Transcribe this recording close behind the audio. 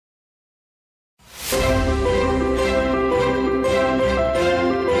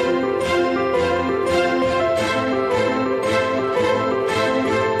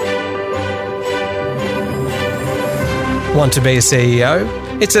Want to be a CEO?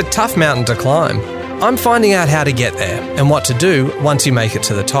 It's a tough mountain to climb. I'm finding out how to get there and what to do once you make it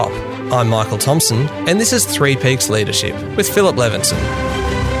to the top. I'm Michael Thompson, and this is Three Peaks Leadership with Philip Levinson.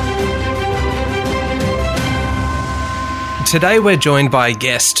 Today we're joined by a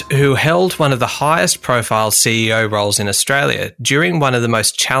guest who held one of the highest profile CEO roles in Australia during one of the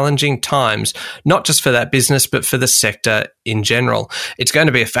most challenging times, not just for that business, but for the sector in general. It's going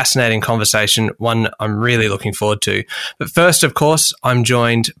to be a fascinating conversation, one I'm really looking forward to. But first, of course, I'm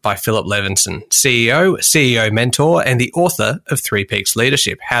joined by Philip Levinson, CEO mentor, and the author of Three Peaks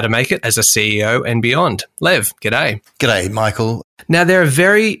Leadership, How to Make It as a CEO and Beyond. Lev, g'day. G'day, Michael. Now, there are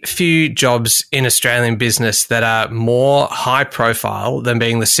very few jobs in Australian business that are more high profile than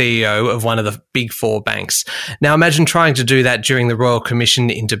being the CEO of one of the big four banks. Now, imagine trying to do that during the Royal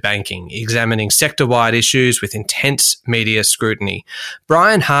Commission into Banking, examining sector-wide issues with intense media scrutiny.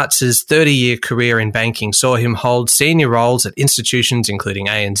 Brian Hartz's 30-year career in banking saw him hold senior roles at institutions including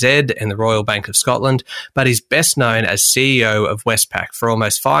ANZ and the Royal Bank of Scotland, but he's best known as CEO of Westpac for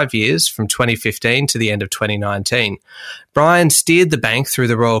almost 5 years, from 2015 to the end of 2019. Brian steered the bank through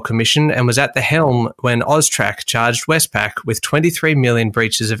the Royal Commission and was at the helm when AUSTRAC charged Westpac with 23 million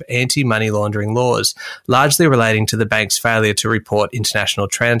breaches of anti-money laundering laws, largely relating to the bank's failure to report international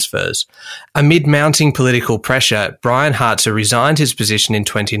transfers. Amid mounting political pressure, Brian Hartzer resigned his position in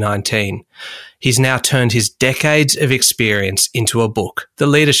 2019. He's now turned his decades of experience into a book, The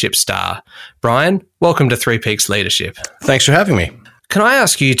Leadership Star. Brian, welcome to Three Peaks Leadership. Thanks for having me. Can I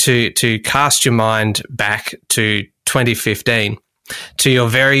ask you to cast your mind back to 2015, to your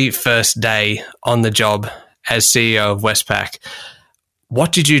very first day on the job as CEO of Westpac?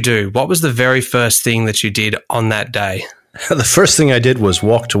 What did you do? What was the very first thing that you did on that day? The first thing I did was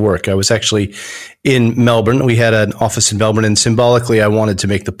walk to work. I was actually in Melbourne. We had an office in Melbourne, and symbolically, I wanted to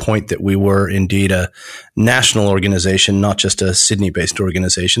make the point that we were indeed a national organization, not just a Sydney-based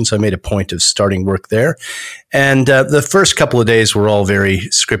organization. So I made a point of starting work there. And the first couple of days were all very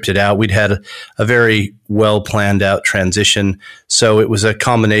scripted out. We'd had a very well planned out transition. So it was a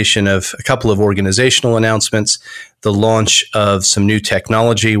combination of a couple of organizational announcements, the launch of some new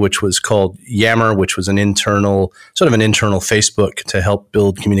technology, which was called Yammer, which was an internal Facebook to help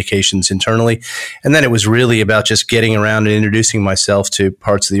build communications internally. And then it was really about just getting around and introducing myself to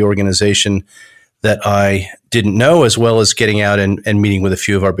parts of the organization that I didn't know, as well as getting out and meeting with a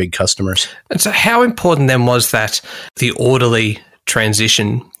few of our big customers. And so how important then was that, the orderly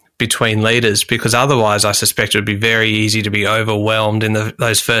transition between leaders? Because otherwise, I suspect it would be very easy to be overwhelmed in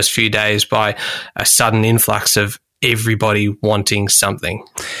those first few days by a sudden influx of everybody wanting something.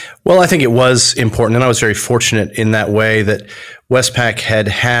 Well, I think it was important, and I was very fortunate in that way that Westpac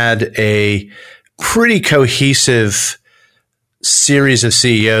had a pretty cohesive series of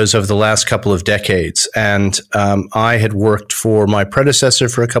CEOs over the last couple of decades. And I had worked for my predecessor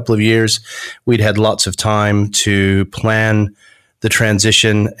for a couple of years. We'd had lots of time to plan the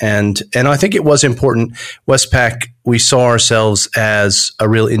transition. And I think it was important. Westpac, we saw ourselves as a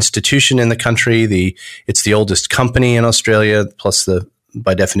real institution in the country. It's the oldest company in Australia, plus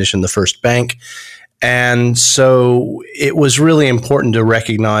by definition, the first bank. And so it was really important to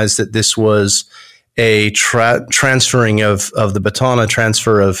recognize that this was a transferring of the baton, a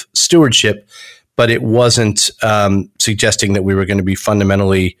transfer of stewardship, but it wasn't suggesting that we were going to be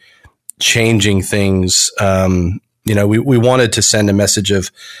fundamentally changing things. We wanted to send a message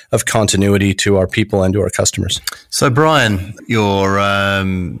of continuity to our people and to our customers. So, Brian, your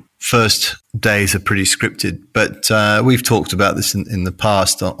first days are pretty scripted, but we've talked about this in the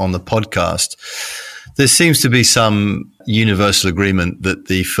past on the podcast. There seems to be some universal agreement that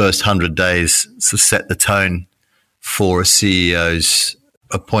the first 100 days sort of set the tone for a CEO's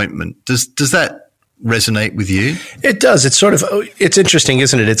appointment. Does that resonate with you? It does. It's interesting,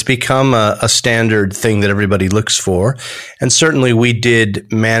 isn't it? It's become a standard thing that everybody looks for. And certainly we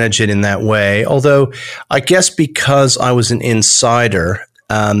did manage it in that way. Although I guess because I was an insider,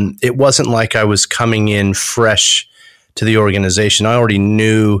 it wasn't like I was coming in fresh to the organization. I already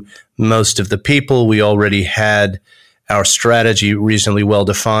knew most of the people. We already had our strategy reasonably well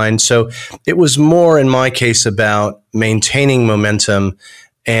defined. So it was more, in my case, about maintaining momentum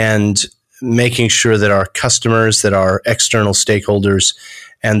and making sure that our customers, that our external stakeholders,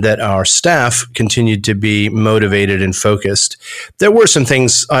 and that our staff continued to be motivated and focused. There were some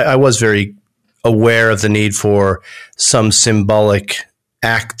things I was very aware of the need for some symbolic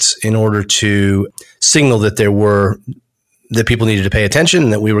acts in order to signal that that people needed to pay attention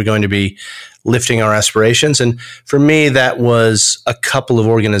and that we were going to be lifting our aspirations. And for me, that was a couple of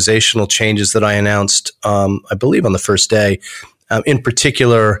organizational changes that I announced, I believe on the first day. In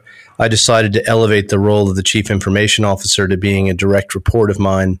particular, I decided to elevate the role of the chief information officer to being a direct report of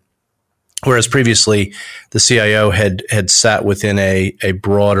mine. Whereas previously the CIO had sat within a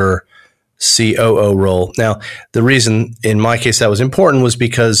broader COO role. Now, the reason in my case that was important was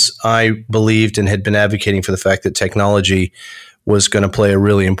because I believed and had been advocating for the fact that technology was going to play a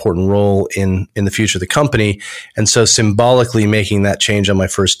really important role in the future of the company. And so symbolically making that change on my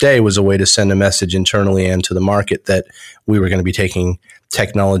first day was a way to send a message internally and to the market that we were going to be taking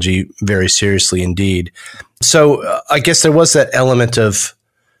technology very seriously indeed. So I guess there was that element of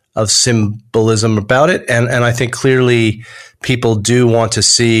symbolism about it. And I think clearly people do want to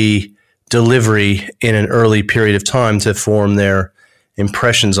see delivery in an early period of time to form their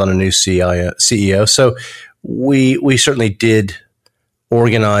impressions on a new CEO. So we certainly did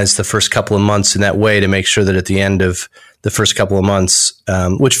organize the first couple of months in that way to make sure that at the end of the first couple of months,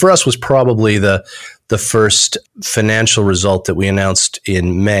 which for us was probably the first financial result that we announced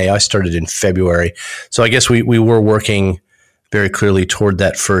in May. I started in February. So I guess we were working very clearly toward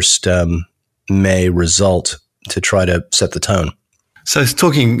that first May result to try to set the tone. So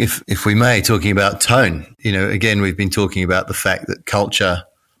talking, if we may, talking about tone, again, we've been talking about the fact that culture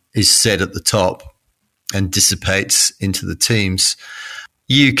is set at the top and dissipates into the teams.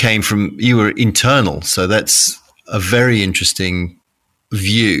 You were internal, so that's a very interesting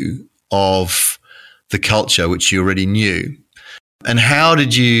view of the culture, which you already knew. And how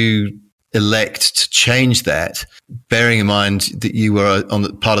did you elect to change that, bearing in mind that you were on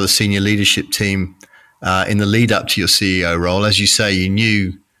the part of the senior leadership team in the lead up to your CEO role? As you say, you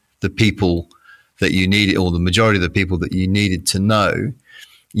knew the people that you needed, or the majority of the people that you needed to know.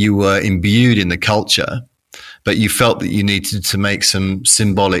 You were imbued in the culture, but you felt that you needed to make some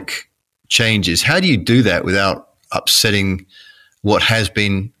symbolic changes. How do you do that without upsetting what has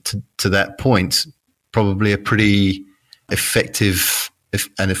been, to that point, probably a pretty effective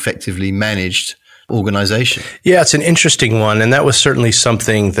and effectively managed organization? Yeah, it's an interesting one. And that was certainly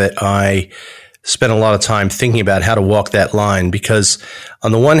something that I spent a lot of time thinking about, how to walk that line, because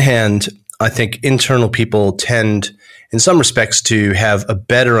on the one hand, I think internal people tend in some respects to have a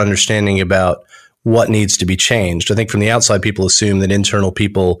better understanding about what needs to be changed. I think from the outside, people assume that internal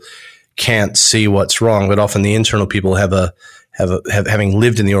people can't see what's wrong, but often the internal people having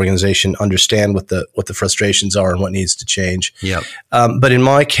lived in the organization, understand what the frustrations are and what needs to change. Yeah. But in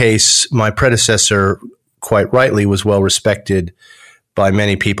my case, my predecessor, quite rightly, was well respected by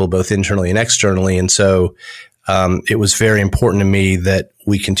many people, both internally and externally. And so it was very important to me that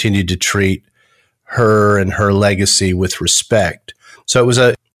we continued to treat her and her legacy with respect. So it was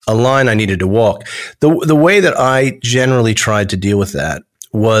a line I needed to walk. The way that I generally tried to deal with that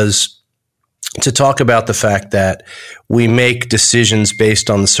was to talk about the fact that we make decisions based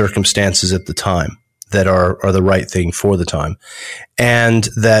on the circumstances at the time that are the right thing for the time. And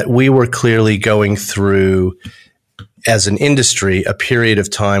that we were clearly going through, as an industry, a period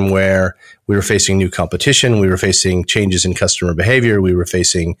of time where we were facing new competition, we were facing changes in customer behavior, we were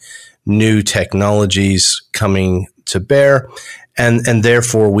facing new technologies coming to bear, and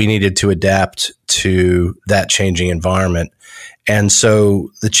therefore we needed to adapt to that changing environment. And so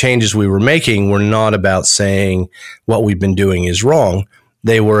the changes we were making were not about saying what we've been doing is wrong.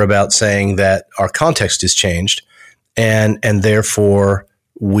 They were about saying that our context has changed, and therefore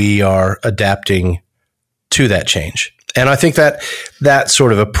we are adapting to that change. And I think that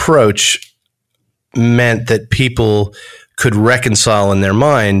sort of approach meant that people could reconcile in their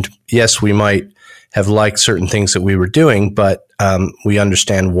mind, yes, we might have liked certain things that we were doing, but we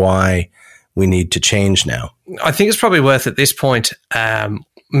understand why we need to change now. I think it's probably worth at this point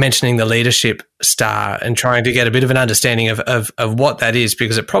mentioning the leadership star and trying to get a bit of an understanding of what that is,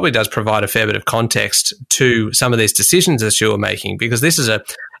 because it probably does provide a fair bit of context to some of these decisions that you were making, because this is a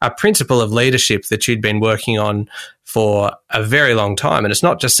principle of leadership that you'd been working on for a very long time. And it's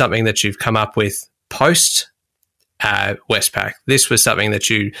not just something that you've come up with post Westpac. This was something that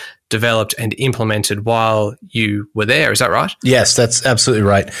you developed and implemented while you were there. Is that right? Yes, that's absolutely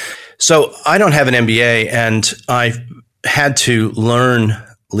right. So I don't have an MBA, and I had to learn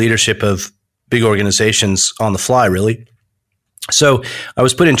leadership of big organizations on the fly, really. So I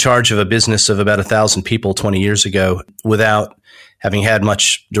was put in charge of a business of about 1,000 people 20 years ago without having had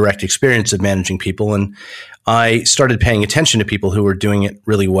much direct experience of managing people. And I started paying attention to people who were doing it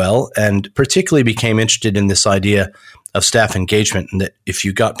really well, and particularly became interested in this idea of staff engagement, and that if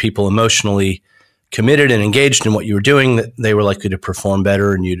you got people emotionally committed and engaged in what you were doing, that they were likely to perform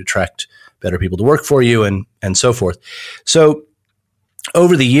better and you'd attract better people to work for you, and so forth. So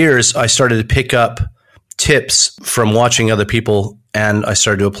over the years, I started to pick up tips from watching other people, and I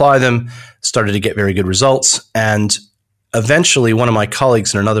started to apply them, started to get very good results. And eventually one of my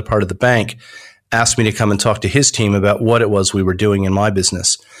colleagues in another part of the bank asked me to come and talk to his team about what it was we were doing in my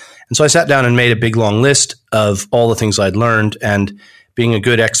business. And so I sat down and made a big long list of all the things I'd learned. And being a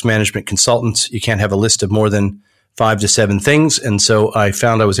good ex-management consultant, you can't have a list of more than 5 to 7 things. And so I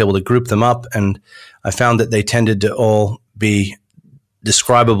found I was able to group them up, and I found that they tended to all be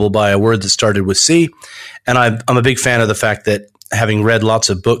describable by a word that started with C. And I'm a big fan of the fact that, having read lots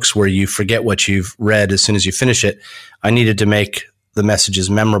of books where you forget what you've read as soon as you finish it, I needed to make the messages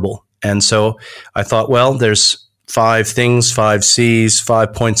memorable. And so I thought, well, there's 5 things, 5 C's,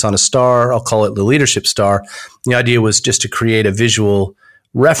 5 points on a star. I'll call it the leadership star. The idea was just to create a visual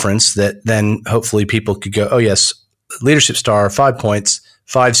reference that then hopefully people could go, oh, yes, leadership star, 5 points,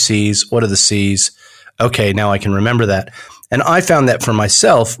 5 C's. What are the C's? Okay, now I can remember that. And I found that for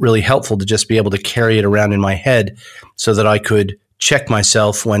myself really helpful to just be able to carry it around in my head so that I could check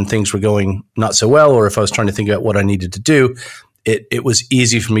myself when things were going not so well, or if I was trying to think about what I needed to do. It was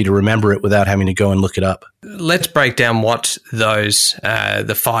easy for me to remember it without having to go and look it up. Let's break down what those,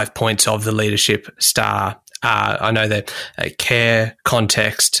 the 5 points of the leadership star are. I know that care,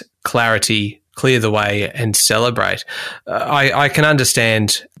 context, clarity, clear the way, and celebrate. I can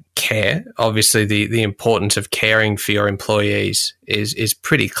understand care. Obviously, the importance of caring for your employees is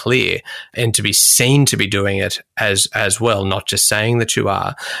pretty clear, and to be seen to be doing it as well, not just saying that you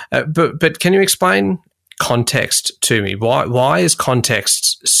are. But can you explain context to me? Why is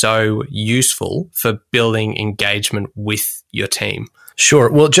context so useful for building engagement with your team?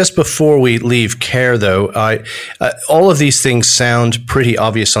 Sure. Well, just before we leave care, though, all of these things sound pretty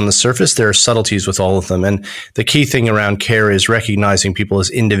obvious on the surface. There are subtleties with all of them. And the key thing around care is recognizing people as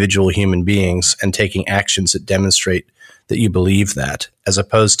individual human beings and taking actions that demonstrate that you believe that, as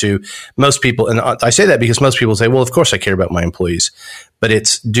opposed to most people. And I say that because most people say, well, of course I care about my employees. But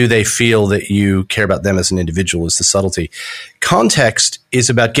it's, do they feel that you care about them as an individual is the subtlety. Context is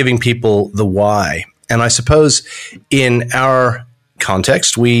about giving people the why. And I suppose in our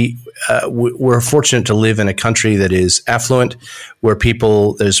context, we're fortunate to live in a country that is affluent, where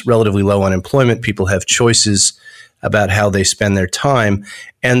there's relatively low unemployment. People have choices about how they spend their time.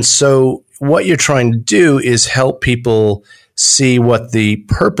 And so what you're trying to do is help people see what the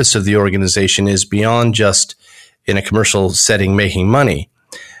purpose of the organization is beyond just in a commercial setting making money.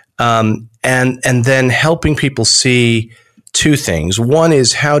 And then helping people see 2 things. One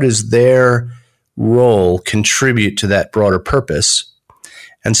is, how does their role contribute to that broader purpose?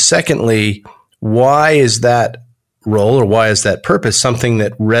 And secondly, why is that role or why is that purpose something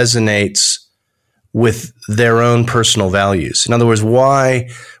that resonates with their own personal values? In other words, why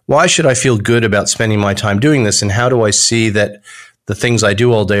should I feel good about spending my time doing this? And how do I see that the things I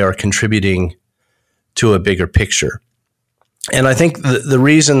do all day are contributing to a bigger picture? And I think the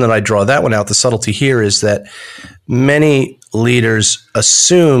reason that I draw that one out, the subtlety here, is that many leaders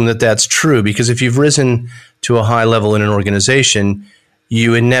assume that that's true, because if you've risen to a high level in an organization,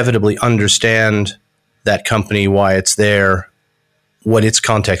 you inevitably understand that company, why it's there, what its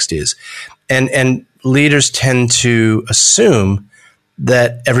context is. And leaders tend to assume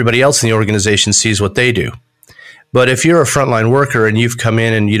that everybody else in the organization sees what they do. But if you're a frontline worker and you've come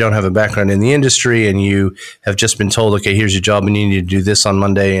in and you don't have a background in the industry and you have just been told, okay, here's your job and you need to do this on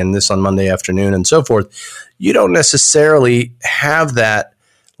Monday and this on Monday afternoon and so forth, you don't necessarily have that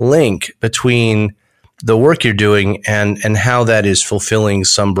link between the work you're doing and how that is fulfilling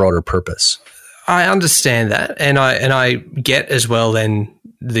some broader purpose. I understand that. And I get as well then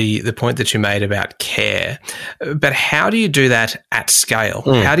the point that you made about care. But how do you do that at scale?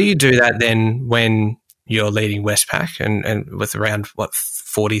 How do you do that then when you're leading Westpac and with around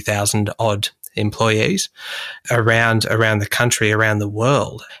 40,000 odd employees around the country, around the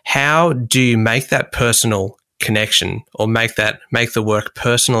world? How do you make that personal connection or make the work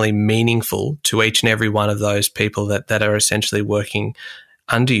personally meaningful to each and every one of those people that are essentially working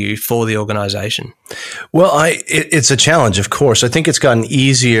under you for the organization? Well, it's a challenge, of course. I think it's gotten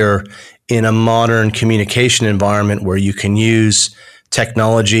easier in a modern communication environment where you can use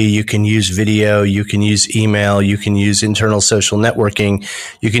technology, you can use video, you can use email, you can use internal social networking.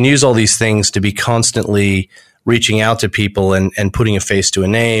 You can use all these things to be constantly reaching out to people and putting a face to a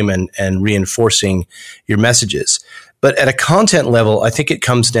name and reinforcing your messages. But at a content level, I think it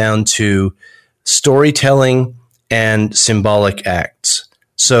comes down to storytelling and symbolic acts.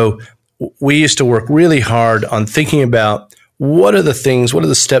 So we used to work really hard on thinking about what are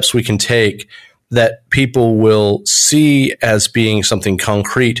the steps we can take that people will see as being something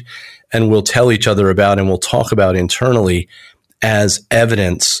concrete and will tell each other about and will talk about internally as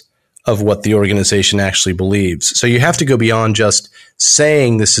evidence of what the organization actually believes. So you have to go beyond just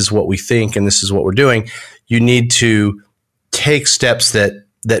saying this is what we think and this is what we're doing. You need to take steps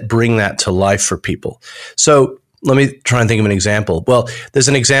that bring that to life for people. So let me try and think of an example. Well, there's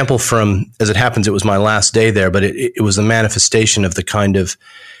an example from, as it happens, it was my last day there, but it was a manifestation of the kind of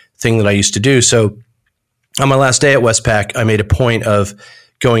thing that I used to do. So on my last day at Westpac, I made a point of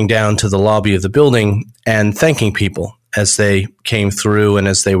going down to the lobby of the building and thanking people as they came through and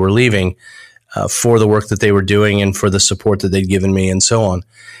as they were leaving for the work that they were doing and for the support that they'd given me and so on.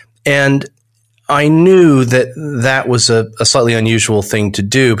 And I knew that was a slightly unusual thing to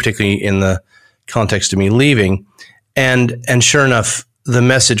do, particularly in the context of me leaving. And sure enough, the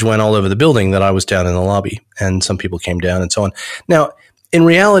message went all over the building that I was down in the lobby, and some people came down and so on. Now, in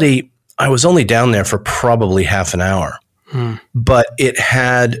reality, I was only down there for probably half an hour, but it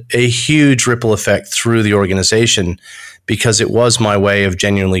had a huge ripple effect through the organization because it was my way of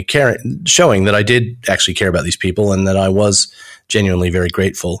genuinely showing that I did actually care about these people and that I was genuinely very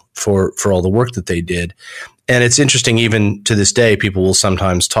grateful for all the work that they did. And it's interesting, even to this day, people will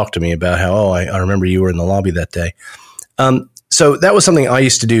sometimes talk to me about how, I remember you were in the lobby that day. So that was something I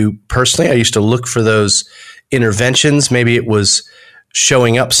used to do personally. I used to look for those interventions. Maybe it was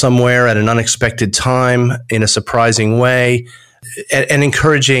showing up somewhere at an unexpected time in a surprising way and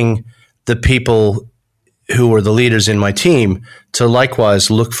encouraging the people who were the leaders in my team to likewise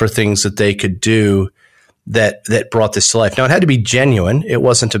look for things that they could do that brought this to life. Now, it had to be genuine. It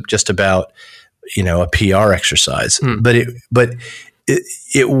wasn't just about, a PR exercise, but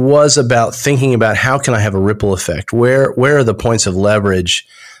it was about thinking about how can I have a ripple effect? Where are the points of leverage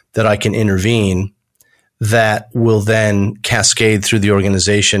that I can intervene that will then cascade through the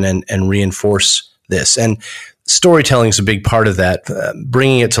organization and reinforce this? And storytelling is a big part of that,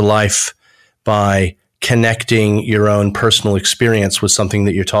 bringing it to life by connecting your own personal experience with something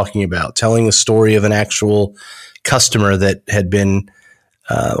that you're talking about, telling the story of an actual customer that had been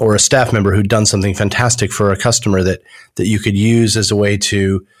or a staff member who'd done something fantastic for a customer that you could use as a way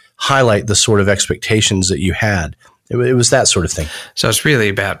to highlight the sort of expectations that you had. It was that sort of thing. So it's really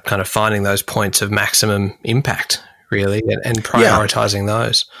about kind of finding those points of maximum impact, really, and prioritizing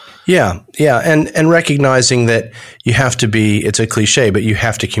those. Yeah. And recognizing that you have to it's a cliche, but you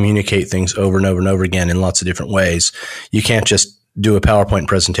have to communicate things over and over and over again in lots of different ways. You can't just do a PowerPoint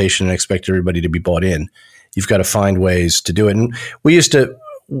presentation and expect everybody to be bought in. You've got to find ways to do it. And we used to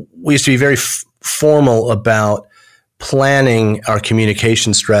be very formal about planning our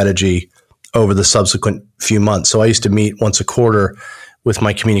communication strategy over the subsequent few months. So I used to meet once a quarter with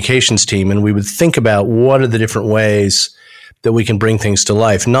my communications team, and we would think about what are the different ways that we can bring things to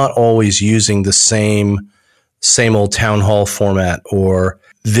life, not always using the same old town hall format or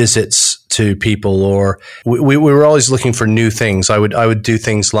visits to people, or we were always looking for new things. I would do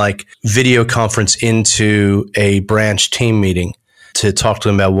things like video conference into a branch team meeting to talk to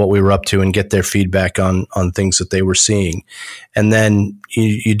them about what we were up to and get their feedback on things that they were seeing. And then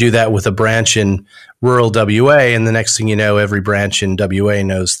you do that with a branch in rural WA, and the next thing you know, every branch in WA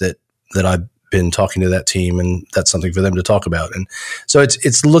knows that I've been talking to that team, and that's something for them to talk about. And so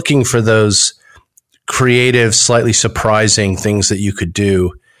it's looking for those creative, slightly surprising things that you could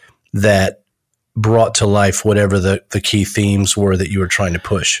do that brought to life whatever the key themes were that you were trying to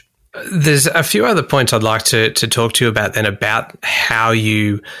push. There's a few other points I'd like to talk to you about then, about how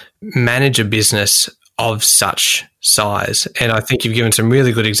you manage a business of such size. And I think you've given some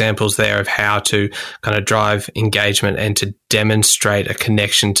really good examples there of how to kind of drive engagement and to demonstrate a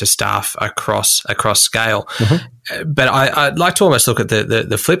connection to staff across scale. Mm-hmm. But I'd like to almost look at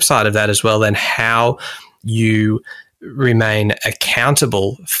the flip side of that as well, and how you remain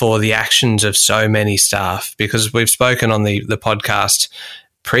accountable for the actions of so many staff, because we've spoken on the podcast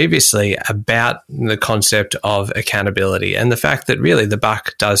previously about the concept of accountability and the fact that really the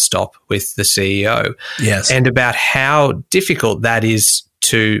buck does stop with the CEO. Yes. And about how difficult that is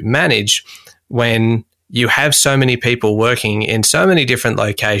to manage when you have so many people working in so many different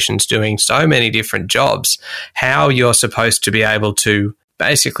locations doing so many different jobs, how you're supposed to be able to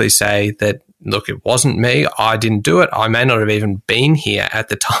basically say that, look, it wasn't me. I didn't do it. I may not have even been here at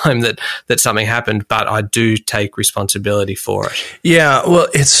the time that something happened, but I do take responsibility for it. Yeah, well,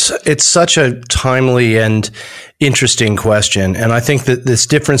 it's such a timely and interesting question. And I think that this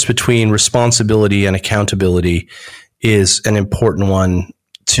difference between responsibility and accountability is an important one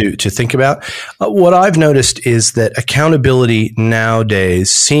to think about. What I've noticed is that accountability nowadays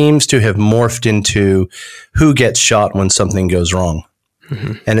seems to have morphed into who gets shot when something goes wrong.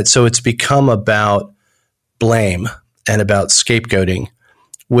 Mm-hmm. And it's become about blame and about scapegoating,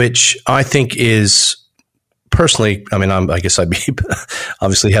 which I think is personally, I mean, I guess I'd be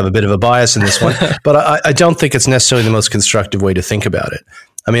obviously have a bit of a bias in this one, but I don't think it's necessarily the most constructive way to think about it.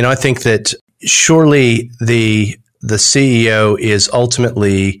 I mean, I think that surely the the CEO is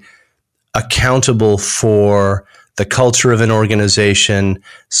ultimately accountable for the culture of an organization,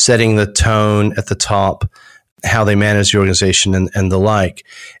 setting the tone at the top, how they manage the organization and the like.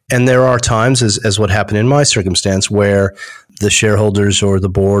 And there are times, as what happened in my circumstance, where the shareholders or the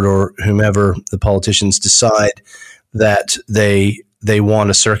board or whomever, the politicians, decide that they want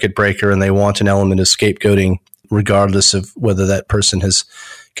a circuit breaker and they want an element of scapegoating, regardless of whether that person has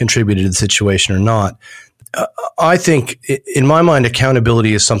contributed to the situation or not. I think, in my mind,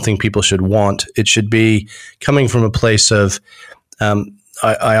 accountability is something people should want. It should be coming from a place of, I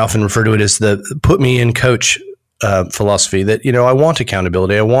often refer to it as the put me in coach philosophy, that, I want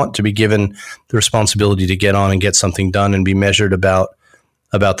accountability. I want to be given the responsibility to get on and get something done and be measured about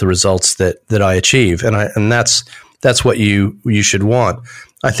the results that I achieve. And that's what you should want.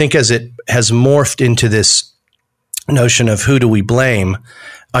 I think as it has morphed into this notion of who do we blame,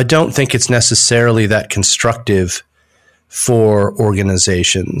 I don't think it's necessarily that constructive for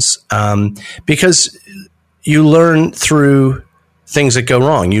organizations, because you learn through things that go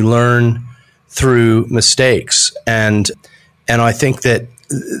wrong. You learn through mistakes, and I think that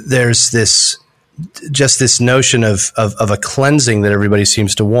there's this notion of a cleansing that everybody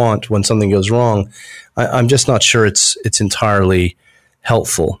seems to want when something goes wrong. I'm just not sure it's entirely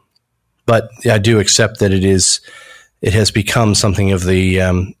helpful, but I do accept that it has become something of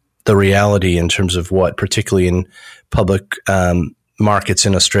the reality in terms of what, particularly in public markets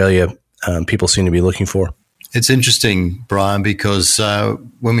in Australia, people seem to be looking for. It's interesting, Brian, because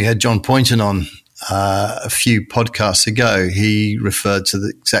when we had John Poynton on a few podcasts ago, he referred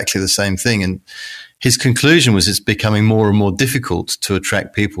to exactly the same thing. And his conclusion was it's becoming more and more difficult to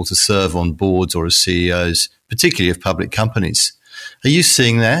attract people to serve on boards or as CEOs, particularly of public companies. Are you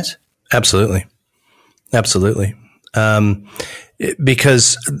seeing that? Absolutely.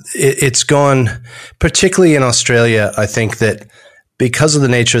 Because it's gone, particularly in Australia, I think that because of the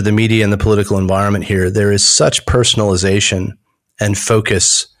nature of the media and the political environment here, there is such personalization and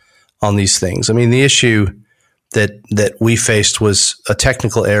focus on these things. I mean, the issue that we faced was a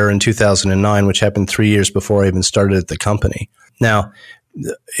technical error in 2009, which happened 3 years before I even started at the company. Now,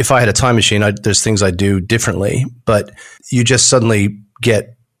 if I had a time machine, there's things I'd do differently, but you just suddenly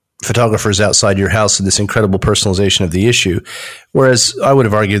get photographers outside your house and this incredible personalization of the issue. Whereas I would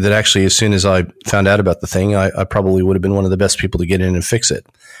have argued that actually, as soon as I found out about the thing, I probably would have been one of the best people to get in and fix it.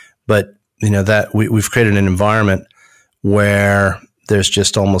 But that we've created an environment where there's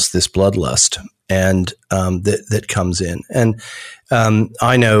just almost this bloodlust and that comes in. And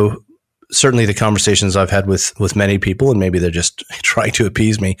I know certainly the conversations I've had with many people, and maybe they're just trying to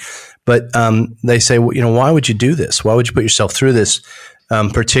appease me, but they say, well, why would you do this? Why would you put yourself through this?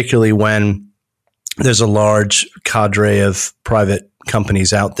 Particularly when there's a large cadre of private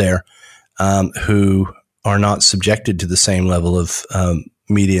companies out there who are not subjected to the same level of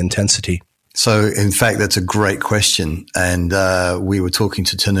media intensity. So, in fact, that's a great question. And we were talking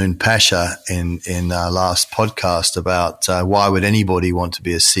to Tahnoon Pasha in our last podcast about why would anybody want to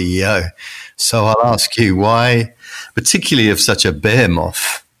be a CEO? So I'll ask you, why, particularly of such a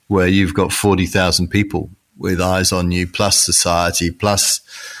behemoth where you've got 40,000 people with eyes on you, plus society, plus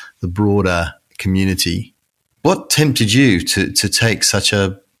the broader community. What tempted you to take such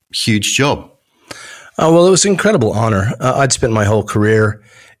a huge job? Well, it was an incredible honor. I'd spent my whole career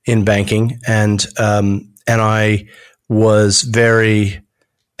in banking, and I was very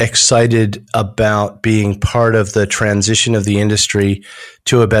excited about being part of the transition of the industry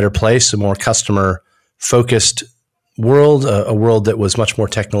to a better place, a more customer-focused world, a world that was much more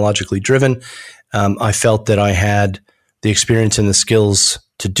technologically driven. I felt that I had the experience and the skills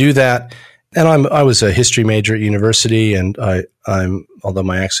to do that. And I was a history major at university, and I'm although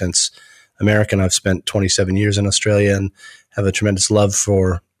my accent's American, I've spent 27 years in Australia and have a tremendous love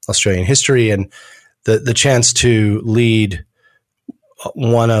for Australian history. And the chance to lead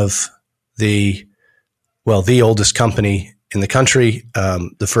one of the oldest company in the country,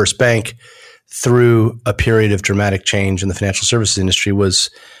 the first bank, through a period of dramatic change in the financial services industry was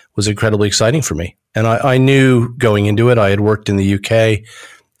incredibly exciting for me. And I knew going into it, I had worked in the UK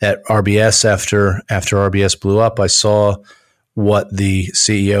at RBS after RBS blew up. I saw what the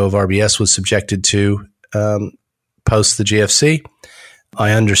CEO of RBS was subjected to post the GFC.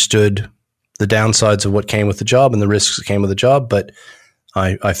 I understood the downsides of what came with the job and the risks that came with the job, but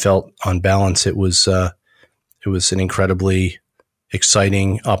I felt on balance it was an incredibly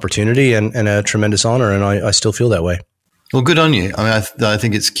exciting opportunity and a tremendous honor, and I still feel that way. Well, good on you. I mean, I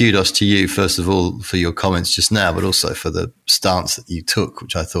think it's kudos to you, first of all, for your comments just now, but also for the stance that you took,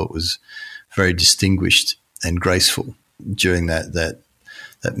 which I thought was very distinguished and graceful during that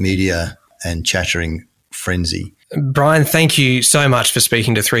media and chattering frenzy. Brian, thank you so much for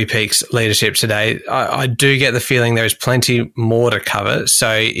speaking to Three Peaks Leadership today. I do get the feeling there is plenty more to cover. So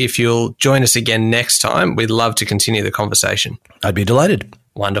if you'll join us again next time, we'd love to continue the conversation. I'd be delighted.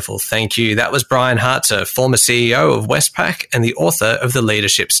 Wonderful. Thank you. That was Brian Hartzer, former CEO of Westpac and the author of The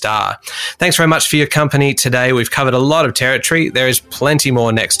Leadership Star. Thanks very much for your company today. We've covered a lot of territory. There is plenty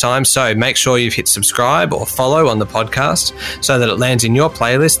more next time, so make sure you've hit subscribe or follow on the podcast so that it lands in your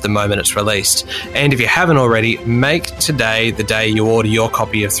playlist the moment it's released. And if you haven't already, make today the day you order your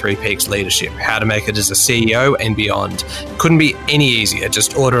copy of Three Peaks Leadership, How to Make It as a CEO and Beyond. Couldn't be any easier.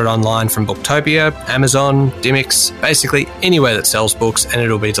 Just order it online from Booktopia, Amazon, Dymocks, basically anywhere that sells books, and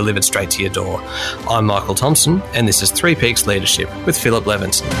it'll be delivered straight to your door. I'm Michael Thompson, and this is Three Peaks Leadership with Philip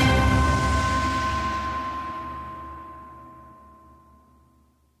Levinson.